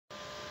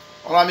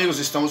Olá amigos,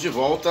 estamos de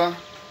volta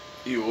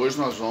e hoje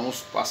nós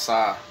vamos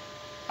passar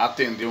a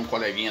atender um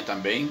coleguinha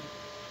também.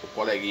 O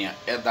coleguinha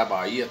é da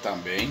Bahia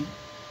também,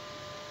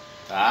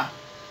 tá?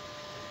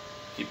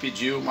 Que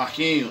pediu: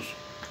 Marquinhos,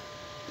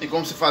 tem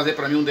como você fazer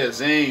para mim um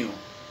desenho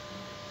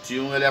de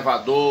um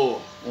elevador,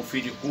 um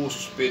fim de curso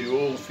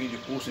superior, um fim de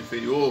curso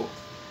inferior?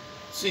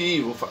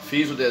 Sim, eu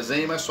fiz o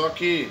desenho, mas só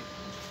que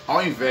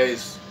ao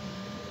invés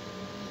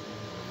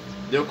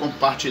de eu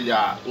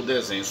compartilhar o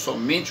desenho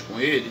somente com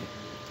ele,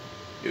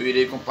 eu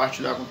irei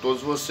compartilhar com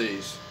todos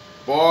vocês.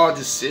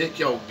 Pode ser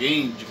que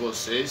alguém de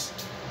vocês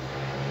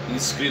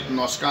inscrito no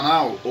nosso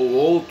canal ou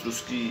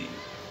outros que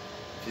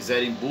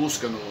fizerem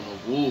busca no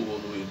Google,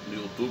 no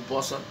YouTube,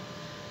 possa,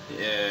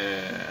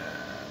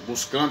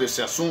 buscando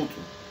esse assunto,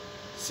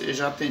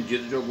 seja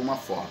atendido de alguma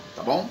forma,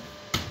 tá bom?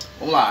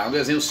 Vamos lá, é um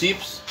desenho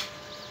simples.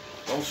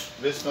 Vamos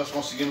ver se nós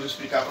conseguimos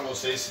explicar para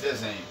vocês esse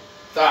desenho.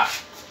 Tá.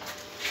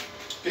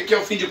 O que é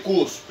o fim de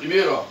curso?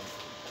 Primeiro, ó,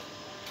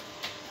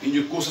 fim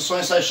de curso são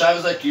essas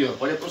chaves aqui, ó.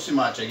 Pode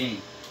aproximar,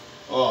 Tiaguinho.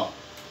 Ó.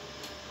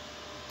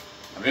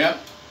 Tá vendo?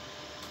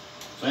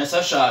 São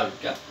essas chaves.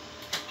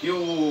 Aqui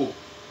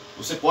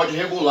você pode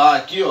regular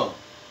aqui, ó.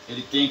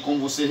 Ele tem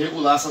como você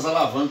regular essas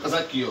alavancas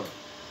aqui, ó.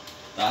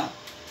 Tá?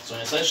 São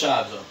essas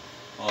chaves, ó.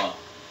 Ó.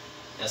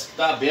 Essa que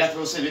tá aberta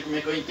para você ver como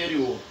é que é o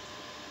interior.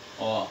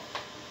 Ó.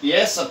 E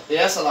essa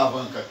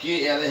alavanca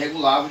aqui, ela é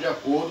regulável de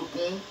acordo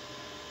com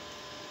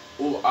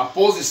a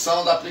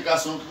posição da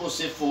aplicação que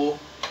você for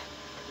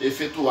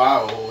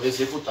efetuar ou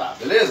executar,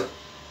 beleza?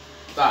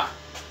 Tá.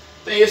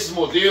 Tem esses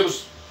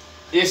modelos.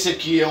 Esse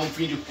aqui é um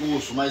fim de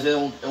curso, mas é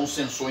um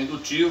sensor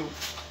indutivo.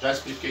 Já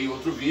expliquei em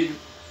outro vídeo.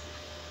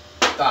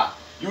 Tá.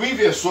 E o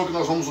inversor que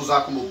nós vamos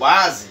usar como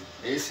base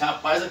é esse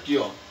rapaz aqui,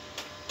 ó.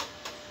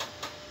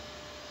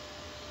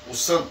 O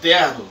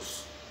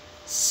Santernos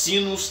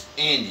Sinus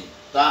N,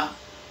 tá?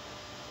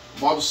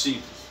 Modo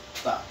simples,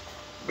 tá?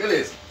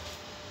 Beleza.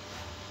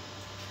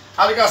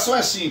 A ligação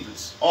é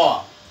simples,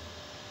 ó.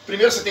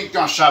 Primeiro você tem que ter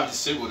uma chave de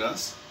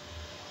segurança,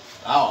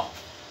 tá? Ó,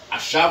 a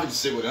chave de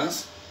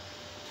segurança.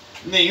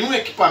 Nenhum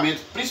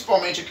equipamento,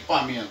 principalmente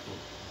equipamento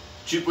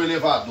tipo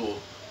elevador,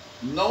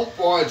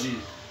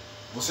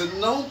 você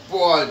não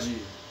pode,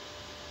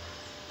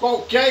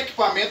 qualquer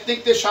equipamento tem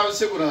que ter chave de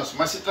segurança,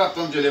 mas se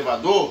tratando de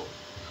elevador,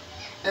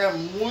 é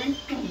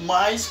muito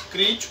mais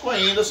crítico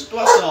ainda a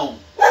situação,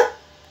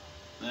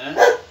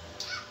 né?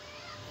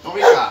 Então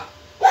vem cá,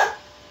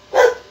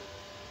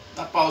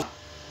 dá pausa.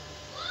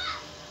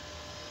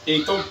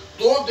 Então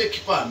todo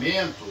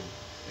equipamento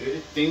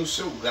ele tem o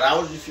seu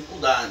grau de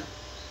dificuldade,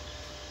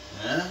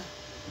 né?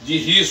 De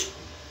risco,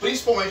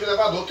 principalmente o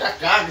elevador, que a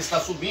carga está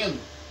subindo.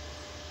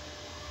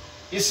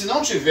 E se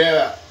não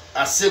tiver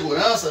a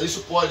segurança,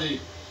 isso pode,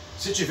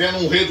 se tiver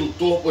num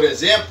redutor, por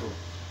exemplo,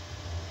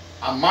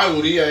 a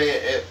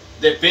maioria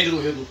depende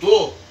do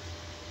redutor,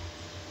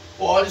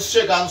 pode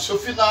chegar no seu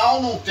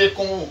final,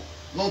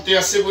 não ter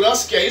a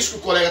segurança, que é isso que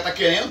o colega está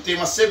querendo, ter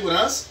uma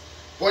segurança.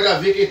 Pode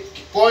haver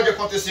que pode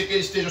acontecer que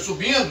ele esteja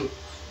subindo,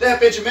 de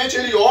repente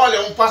ele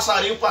olha um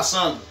passarinho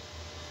passando.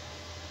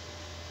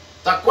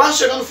 Está quase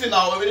chegando no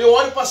final, ele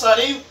olha o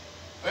passarinho,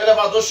 o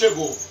elevador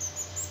chegou.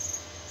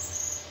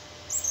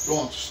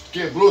 Pronto,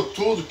 quebrou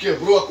tudo,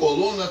 quebrou a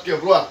coluna,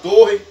 quebrou a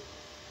torre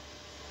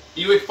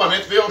e o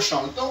equipamento veio ao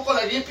chão. Então o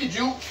coleguinha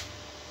pediu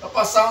para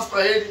passarmos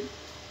para ele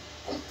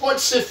como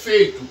pode ser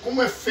feito,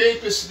 como é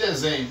feito esse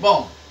desenho.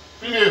 Bom,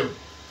 primeiro,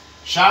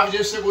 chave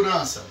de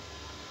segurança.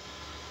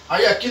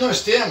 Aí aqui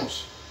nós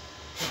temos,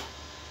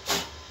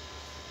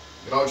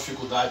 grau de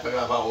dificuldade para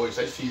gravar hoje,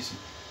 tá difícil.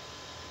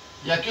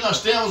 E aqui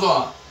nós temos,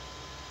 ó,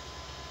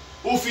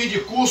 o fim de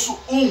curso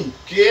 1,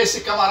 que é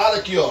esse camarada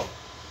aqui, ó.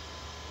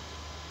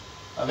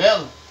 Tá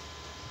vendo?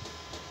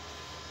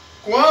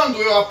 Quando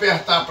eu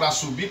apertar para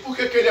subir, por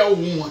que ele é o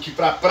 1 aqui?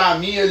 Pra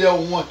mim ele é o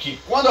 1 aqui.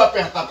 Quando eu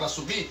apertar para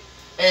subir,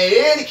 é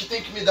ele que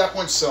tem que me dar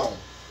condição.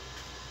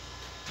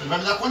 Ele vai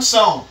me dar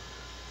condição.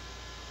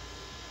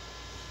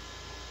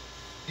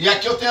 E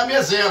aqui eu tenho a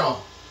B0, ó.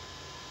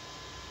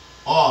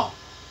 Ó.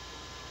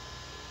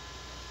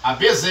 A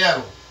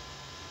B0.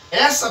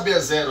 Essa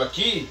B0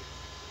 aqui,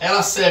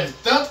 ela serve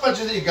tanto para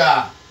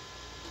desligar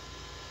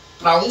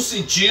para um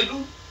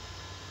sentido,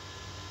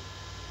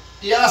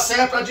 e ela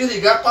serve para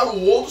desligar para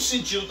o outro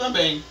sentido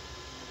também.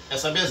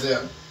 Essa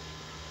B0.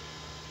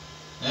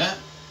 Né?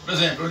 Por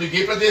exemplo, eu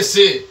liguei para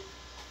descer.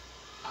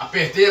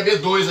 Apertei a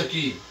B2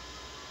 aqui.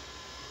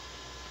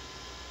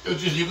 Eu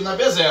desligo na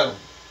B0.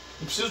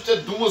 Não preciso ter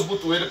duas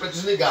botoeiras para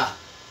desligar.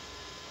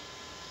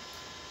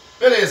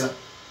 Beleza.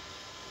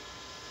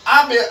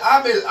 A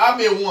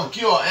B1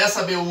 aqui, ó.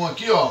 Essa B1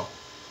 aqui, ó.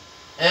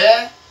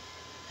 É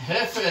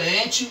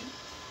referente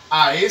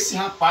a esse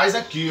rapaz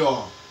aqui,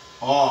 ó.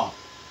 Ó.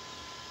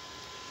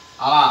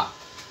 Olha lá.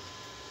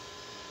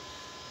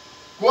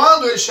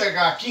 Quando ele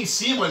chegar aqui em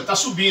cima, ele está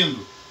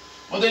subindo.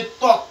 Quando ele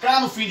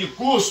tocar no fim de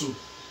curso,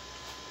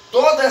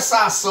 toda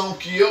essa ação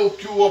que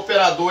o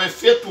operador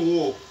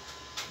efetuou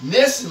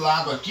nesse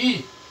lado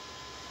aqui,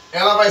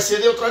 ela vai ser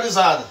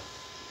neutralizada.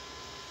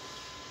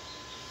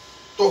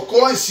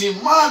 Tocou lá em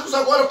cima. Marcos,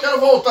 agora eu quero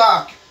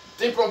voltar.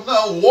 tem problema.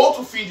 Não, o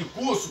outro fim de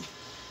curso,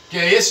 que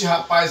é esse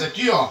rapaz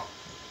aqui, ó,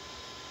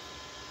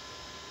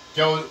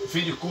 que é o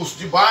fim de curso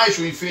de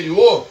baixo, o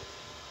inferior,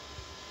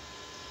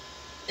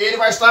 ele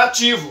vai estar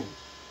ativo.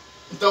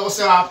 Então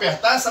você vai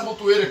apertar essa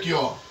botoeira aqui,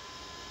 ó,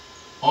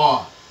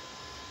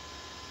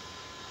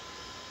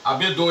 a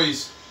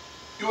B2,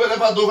 e o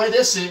elevador vai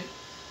descer.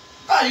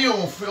 Tá aí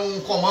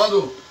um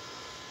comando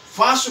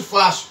fácil.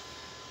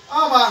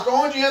 Ah, Marco,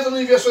 onde entra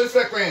no inversor de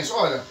frequência?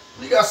 Olha,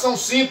 ligação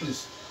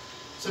simples.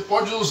 Você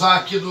pode usar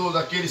aqui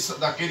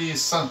daquele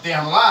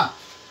santerno lá,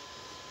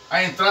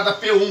 a entrada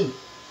P1.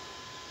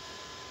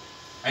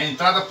 A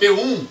entrada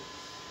P1,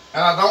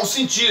 ela dá um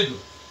sentido.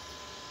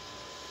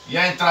 E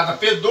a entrada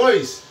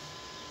P2,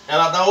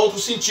 ela dá outro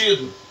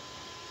sentido.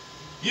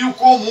 E o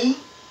comum,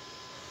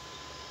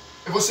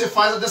 você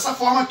faz dessa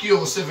forma aqui, ó.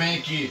 Você vem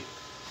aqui.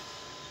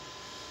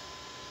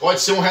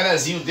 Pode ser um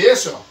relézinho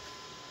desse, ó.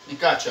 Vem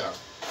cá, Thiago.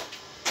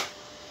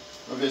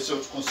 Vamos ver se eu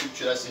consigo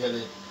tirar esse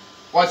relé.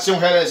 Pode ser um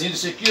relézinho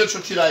desse aqui, deixa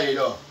eu tirar ele,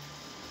 ó.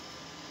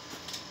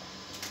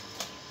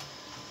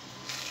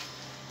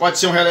 Pode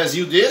ser um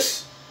relézinho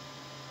desse.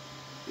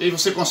 E aí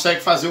você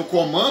consegue fazer o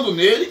comando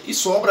nele e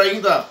sobra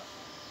ainda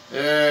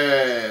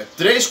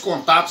 3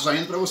 contatos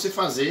ainda para você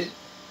fazer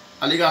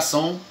a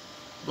ligação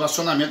do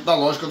acionamento da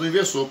lógica do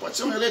inversor. Pode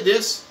ser um relé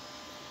desse,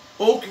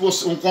 ou que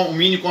você, um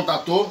mini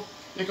contator.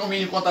 O que é um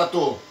mini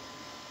contator?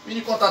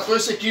 Mini contator é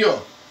esse aqui, ó.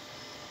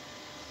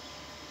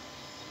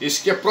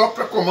 Esse aqui é próprio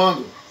para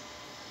comando.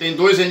 Tem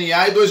 2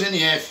 NA e 2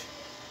 NF.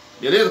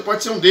 Beleza?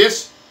 Pode ser um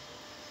desse.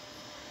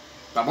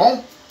 Tá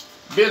bom?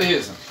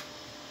 Beleza.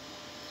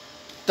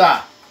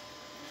 Tá.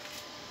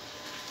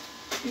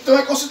 Então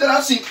é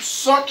considerado simples.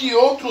 Só que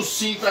outro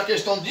sim, para a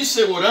questão de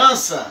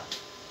segurança,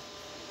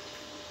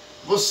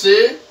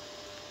 você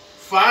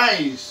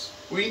faz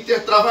o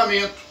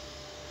intertravamento.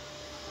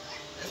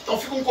 Então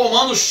fica um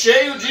comando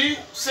cheio de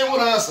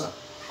segurança.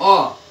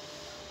 Ó.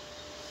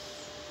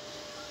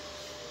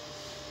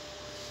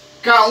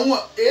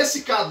 K1,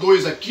 esse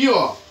K2 aqui,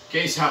 ó, que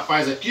é esse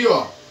rapaz aqui,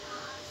 ó,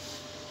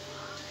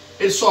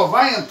 ele só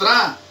vai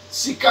entrar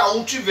se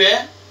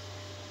K1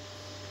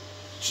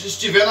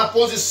 estiver na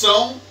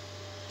posição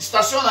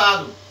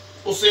estacionado,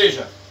 ou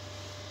seja,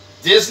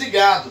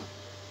 desligado.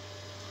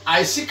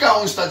 Aí se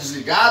K1 está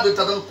desligado, ele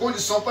está dando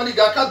condição para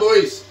ligar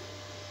K2.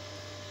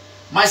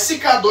 Mas se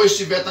K2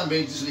 estiver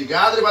também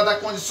desligado, ele vai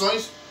dar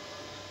condições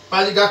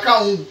para ligar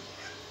K1.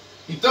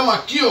 Então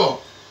aqui, ó,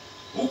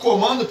 o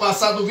comando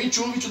passar do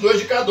 21,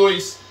 22 de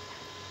K2.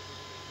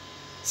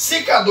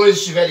 Se K2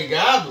 estiver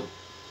ligado,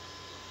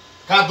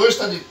 K2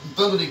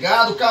 estando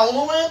ligado, K1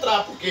 não vai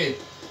entrar, porque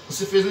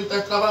você fez um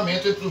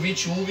intertravamento entre o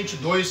 21 e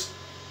 22,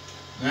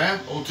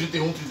 né? Ou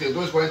 31,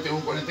 32, 41,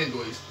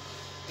 42.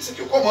 Esse aqui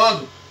é o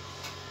comando.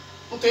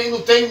 Não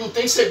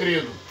tem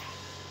segredo.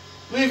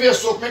 No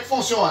inversor, como é que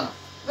funciona?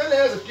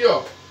 Beleza, aqui,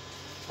 ó.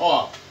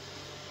 Ó,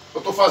 eu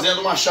estou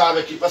fazendo uma chave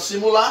aqui para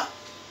simular.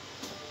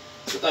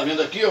 Você está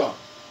vendo aqui, ó.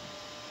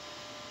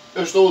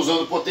 Eu estou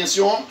usando o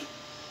potenciômetro.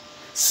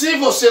 Se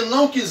você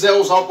não quiser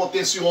usar o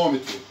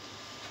potenciômetro,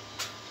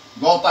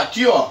 igual tá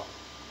aqui, ó.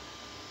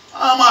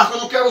 Ah, Marco,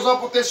 eu não quero usar o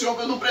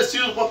potenciômetro, eu não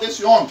preciso do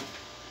potenciômetro.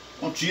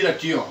 Então tira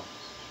aqui, ó.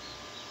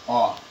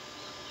 Ó.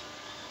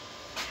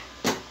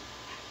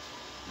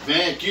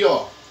 Vem aqui,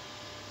 ó.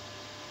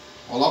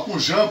 Coloca um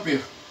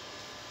jumper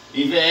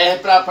em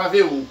VR para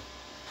V1.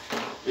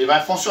 Ele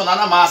vai funcionar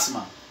na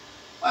máxima.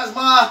 Mas,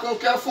 Marco, eu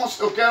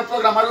quero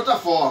programar de outra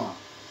forma.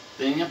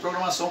 Tem a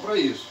programação para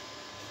isso.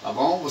 Tá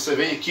bom? Você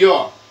vem aqui,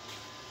 ó.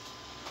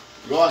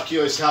 Igual aqui,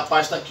 ó. Esse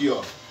rapaz tá aqui,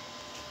 ó.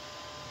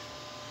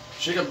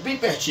 Chega bem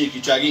pertinho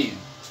aqui, Thiaguinho.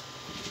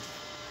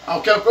 Ah,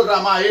 eu quero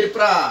programar ele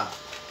para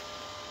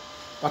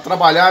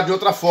trabalhar de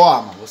outra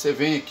forma. Você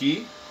vem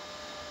aqui,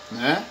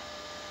 né?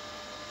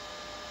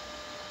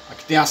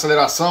 Aqui tem a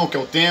aceleração, que é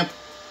o tempo.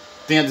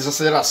 Tem a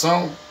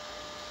desaceleração.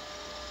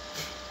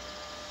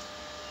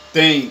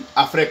 Tem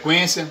a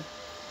frequência.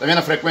 Tá vendo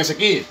a frequência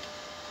aqui?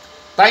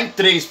 Tá em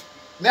 3.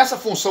 Nessa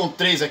função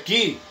 3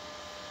 aqui,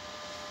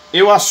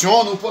 eu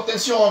aciono o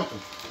potenciômetro.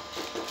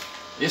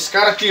 Esse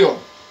cara aqui, ó.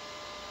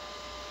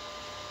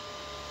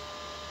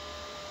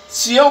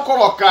 Se eu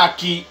colocar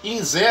aqui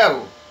em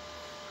 0,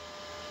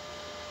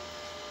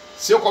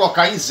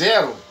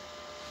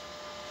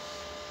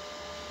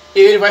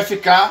 ele vai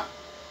ficar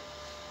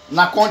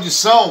na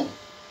condição,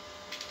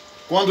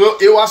 quando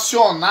eu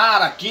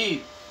acionar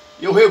aqui,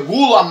 eu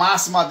regulo a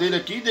máxima dele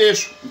aqui e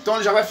deixo. Então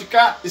ele já vai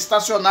ficar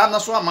estacionado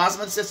na sua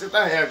máxima de 60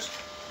 Hz.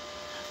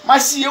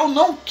 Mas se eu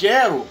não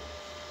quero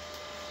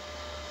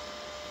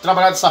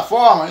trabalhar dessa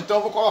forma, então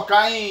eu vou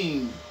colocar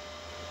em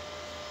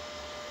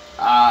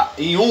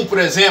 1, por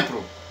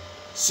exemplo.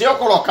 Se eu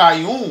colocar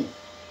em 1,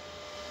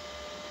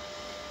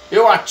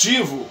 eu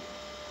ativo,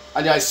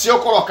 aliás, se eu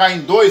colocar em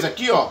 2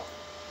 aqui, ó,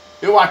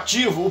 eu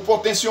ativo o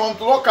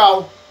potenciômetro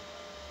local.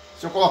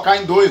 Se eu colocar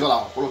em 2, olha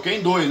lá, coloquei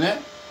em 2, né?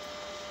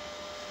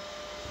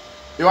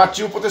 Eu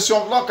ativo o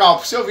potenciômetro local.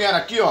 Porque se eu vier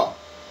aqui, ó,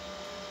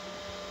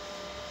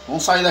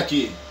 vamos sair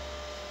daqui.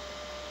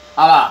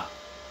 Olha lá,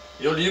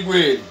 eu ligo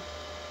ele.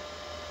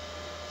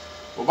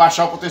 Vou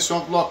baixar o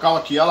potenciômetro local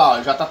aqui, olha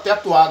lá, já está até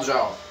atuado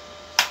já, ó.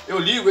 Eu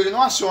ligo, ele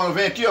não aciona, eu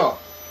venho aqui, ó.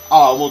 Olha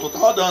lá, o motor tá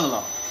rodando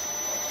lá.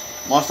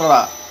 Mostra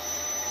lá.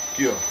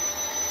 Aqui, ó.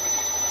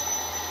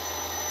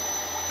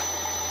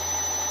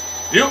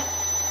 Viu?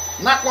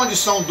 Na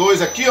condição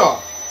 2 aqui, ó,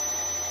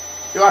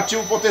 eu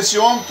ativo o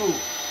potenciômetro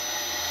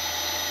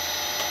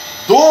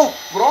do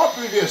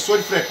próprio inversor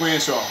de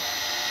frequência, ó.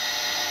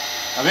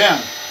 Tá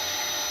vendo?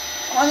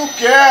 Mas não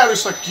quero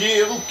isso aqui,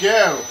 eu não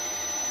quero.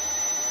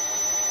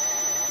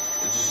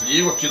 Eu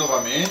desligo aqui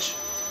novamente.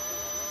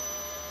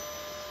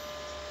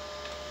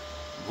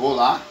 Vou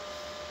lá.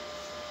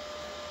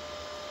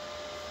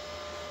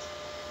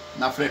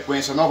 Na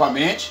frequência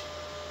novamente.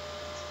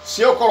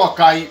 Se eu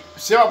colocar aí,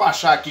 se eu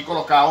abaixar aqui e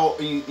colocar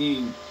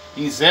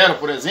em 0,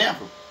 por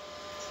exemplo,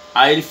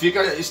 aí ele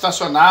fica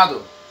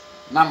estacionado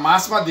na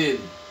máxima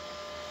dele,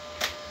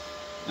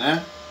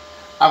 né?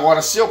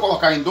 Agora, se eu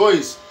colocar em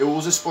 2, eu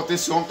uso esse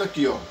potenciômetro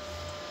aqui, ó.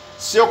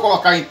 Se eu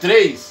colocar em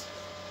 3,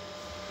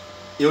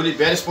 eu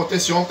libero esse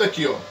potenciômetro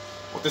aqui, ó.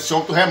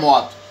 Potenciômetro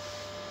remoto,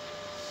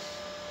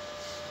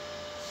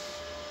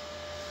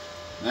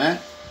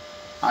 né?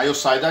 Aí eu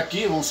saio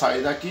daqui, vamos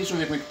sair daqui, deixa eu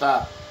ver como é que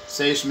tá,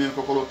 se é isso mesmo que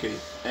eu coloquei.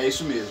 É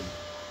isso mesmo.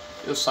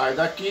 Eu saio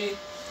daqui,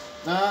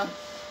 tá?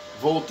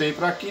 Voltei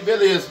para aqui,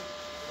 beleza.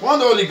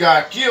 Quando eu ligar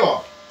aqui,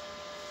 ó,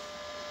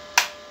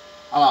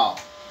 olha lá, ó.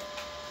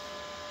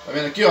 Tá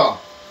vendo aqui, ó?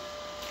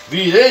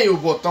 Virei o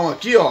botão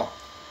aqui, ó.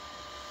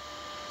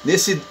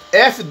 Nesse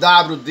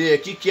FWD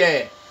aqui, que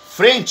é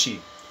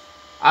frente,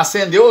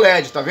 acendeu o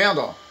LED, tá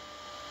vendo, ó?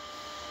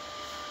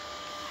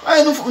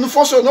 Aí não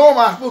funcionou,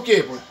 Marcos, por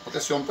quê? O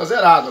potenciômetro tá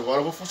zerado, agora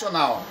eu vou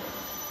funcionar, ó.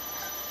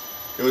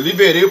 Eu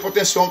liberei o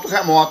potenciômetro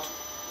remoto.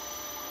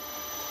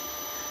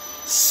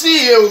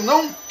 Se eu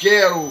não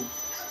quero,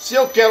 se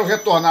eu quero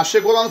retornar,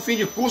 chegou lá no fim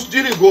de curso,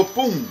 desligou,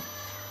 pum.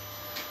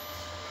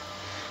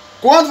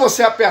 Quando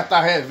você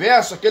apertar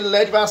reverso, aquele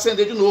LED vai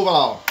acender de novo, olha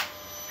lá, ó.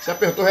 Você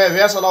apertou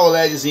reverso, olha lá o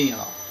LEDzinho,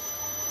 ó.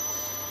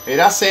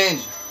 Ele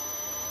acende.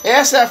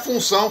 Essa é a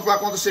função que vai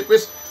acontecer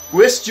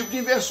com esse tipo de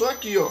inversor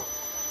aqui, ó.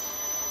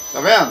 Tá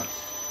vendo?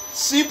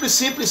 Simples,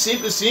 simples,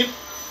 simples, simples.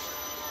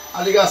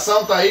 A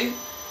ligação tá aí.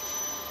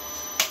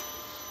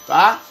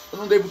 Tá? Eu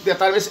não dei muito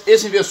detalhe, mas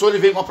esse inversor ele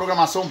vem com uma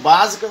programação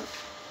básica.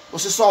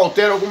 Você só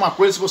altera alguma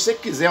coisa se você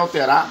quiser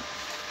alterar,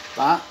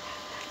 tá?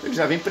 Ele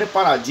já vem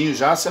preparadinho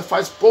já, você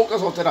faz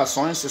poucas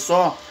alterações, você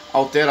só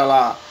altera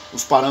lá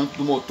os parâmetros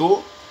do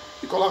motor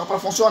e coloca para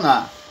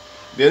funcionar.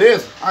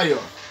 Beleza? Aí, ó.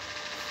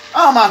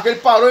 Ah, Marco, ele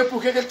parou e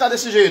por que ele tá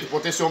desse jeito? O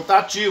potenciômetro tá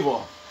ativo,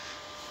 ó.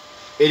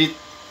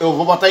 Eu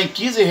vou botar em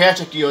 15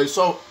 Hz aqui, ó.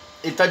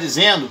 Ele tá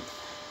dizendo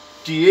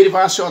que ele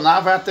vai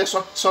acionar, vai até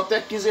só até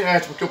 15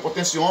 Hz, porque o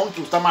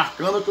potenciômetro está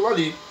marcando aquilo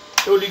ali.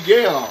 Eu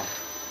liguei, ó,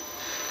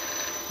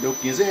 deu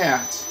 15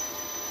 Hz.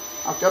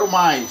 Ah, eu quero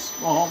mais.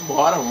 Bom,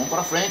 bora, vamos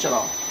pra frente,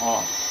 ó.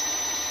 Ó.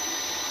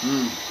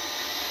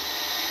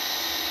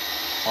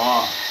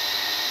 Ó.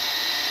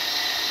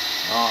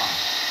 Ó.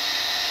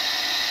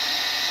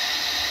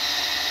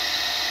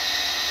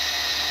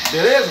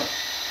 Beleza?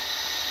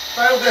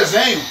 Tá aí o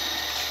desenho.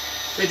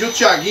 Pedi o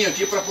Thiaguinho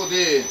aqui para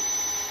poder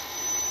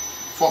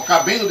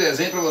focar bem no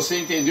desenho, para você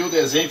entender o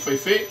desenho que foi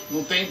feito.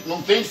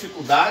 Não tem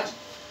dificuldade,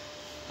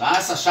 tá?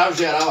 Essa chave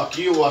geral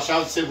aqui, ou a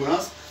chave de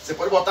segurança, você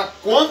pode botar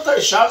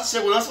quantas chaves de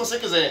segurança você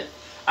quiser.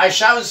 As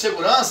chaves de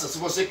segurança, se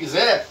você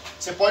quiser,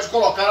 você pode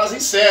colocá-las em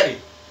série,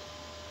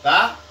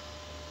 tá?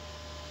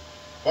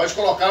 Pode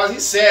colocá-las em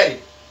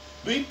série,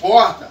 não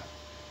importa.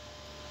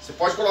 Você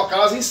pode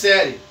colocá-las em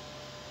série.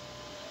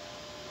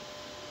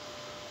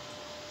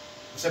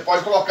 Você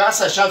pode colocar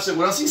essa chave de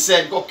segurança em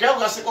série, em qualquer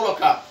lugar que você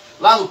colocar.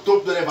 Lá no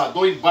topo do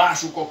elevador,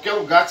 embaixo, em qualquer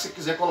lugar que você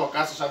quiser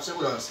colocar essa chave de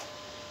segurança.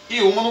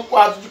 E uma no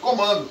quadro de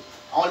comando,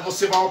 onde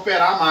você vai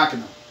operar a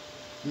máquina.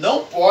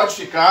 Não pode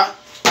ficar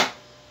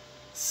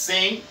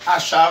sem a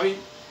chave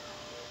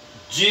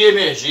de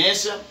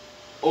emergência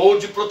ou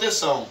de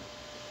proteção.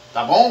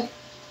 Tá bom?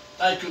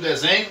 Tá aqui o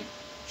desenho.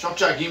 Deixa o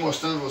Thiaguinho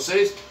mostrando pra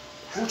vocês.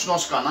 Curte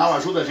nosso canal,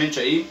 ajuda a gente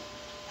aí.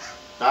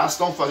 Tá?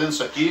 Estão fazendo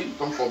isso aqui,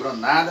 não estão cobrando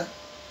nada.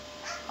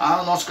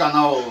 Ah, o nosso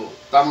canal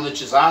tá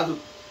monetizado.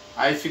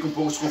 Aí fica um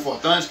pouco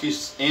desconfortante que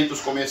entre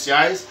os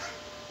comerciais.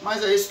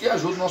 Mas é isso que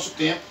ajuda o nosso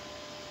tempo,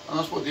 para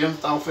nós podermos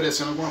estar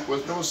oferecendo alguma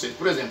coisa para vocês.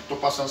 Por exemplo, estou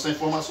passando essa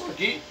informação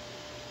aqui,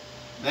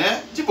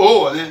 né, de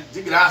boa, né,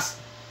 de graça.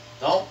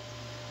 Então,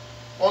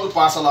 quando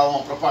passa lá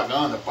uma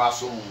propaganda,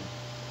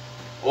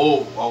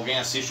 ou alguém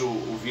assiste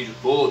o vídeo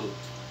todo,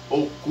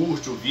 ou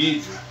curte o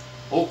vídeo,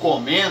 ou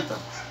comenta,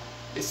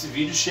 esse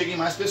vídeo chega em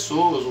mais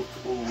pessoas.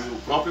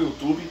 O próprio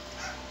YouTube,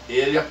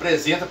 ele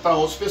apresenta para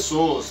outras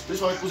pessoas,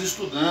 principalmente para os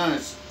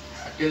estudantes,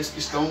 aqueles que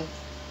estão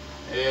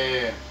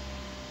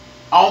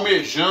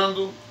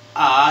almejando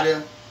a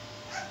área,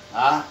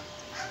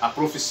 a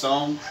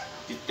profissão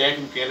de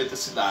técnico em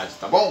eletricidade,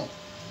 tá bom?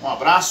 Um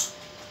abraço,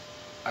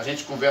 a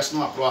gente conversa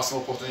numa próxima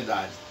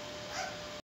oportunidade.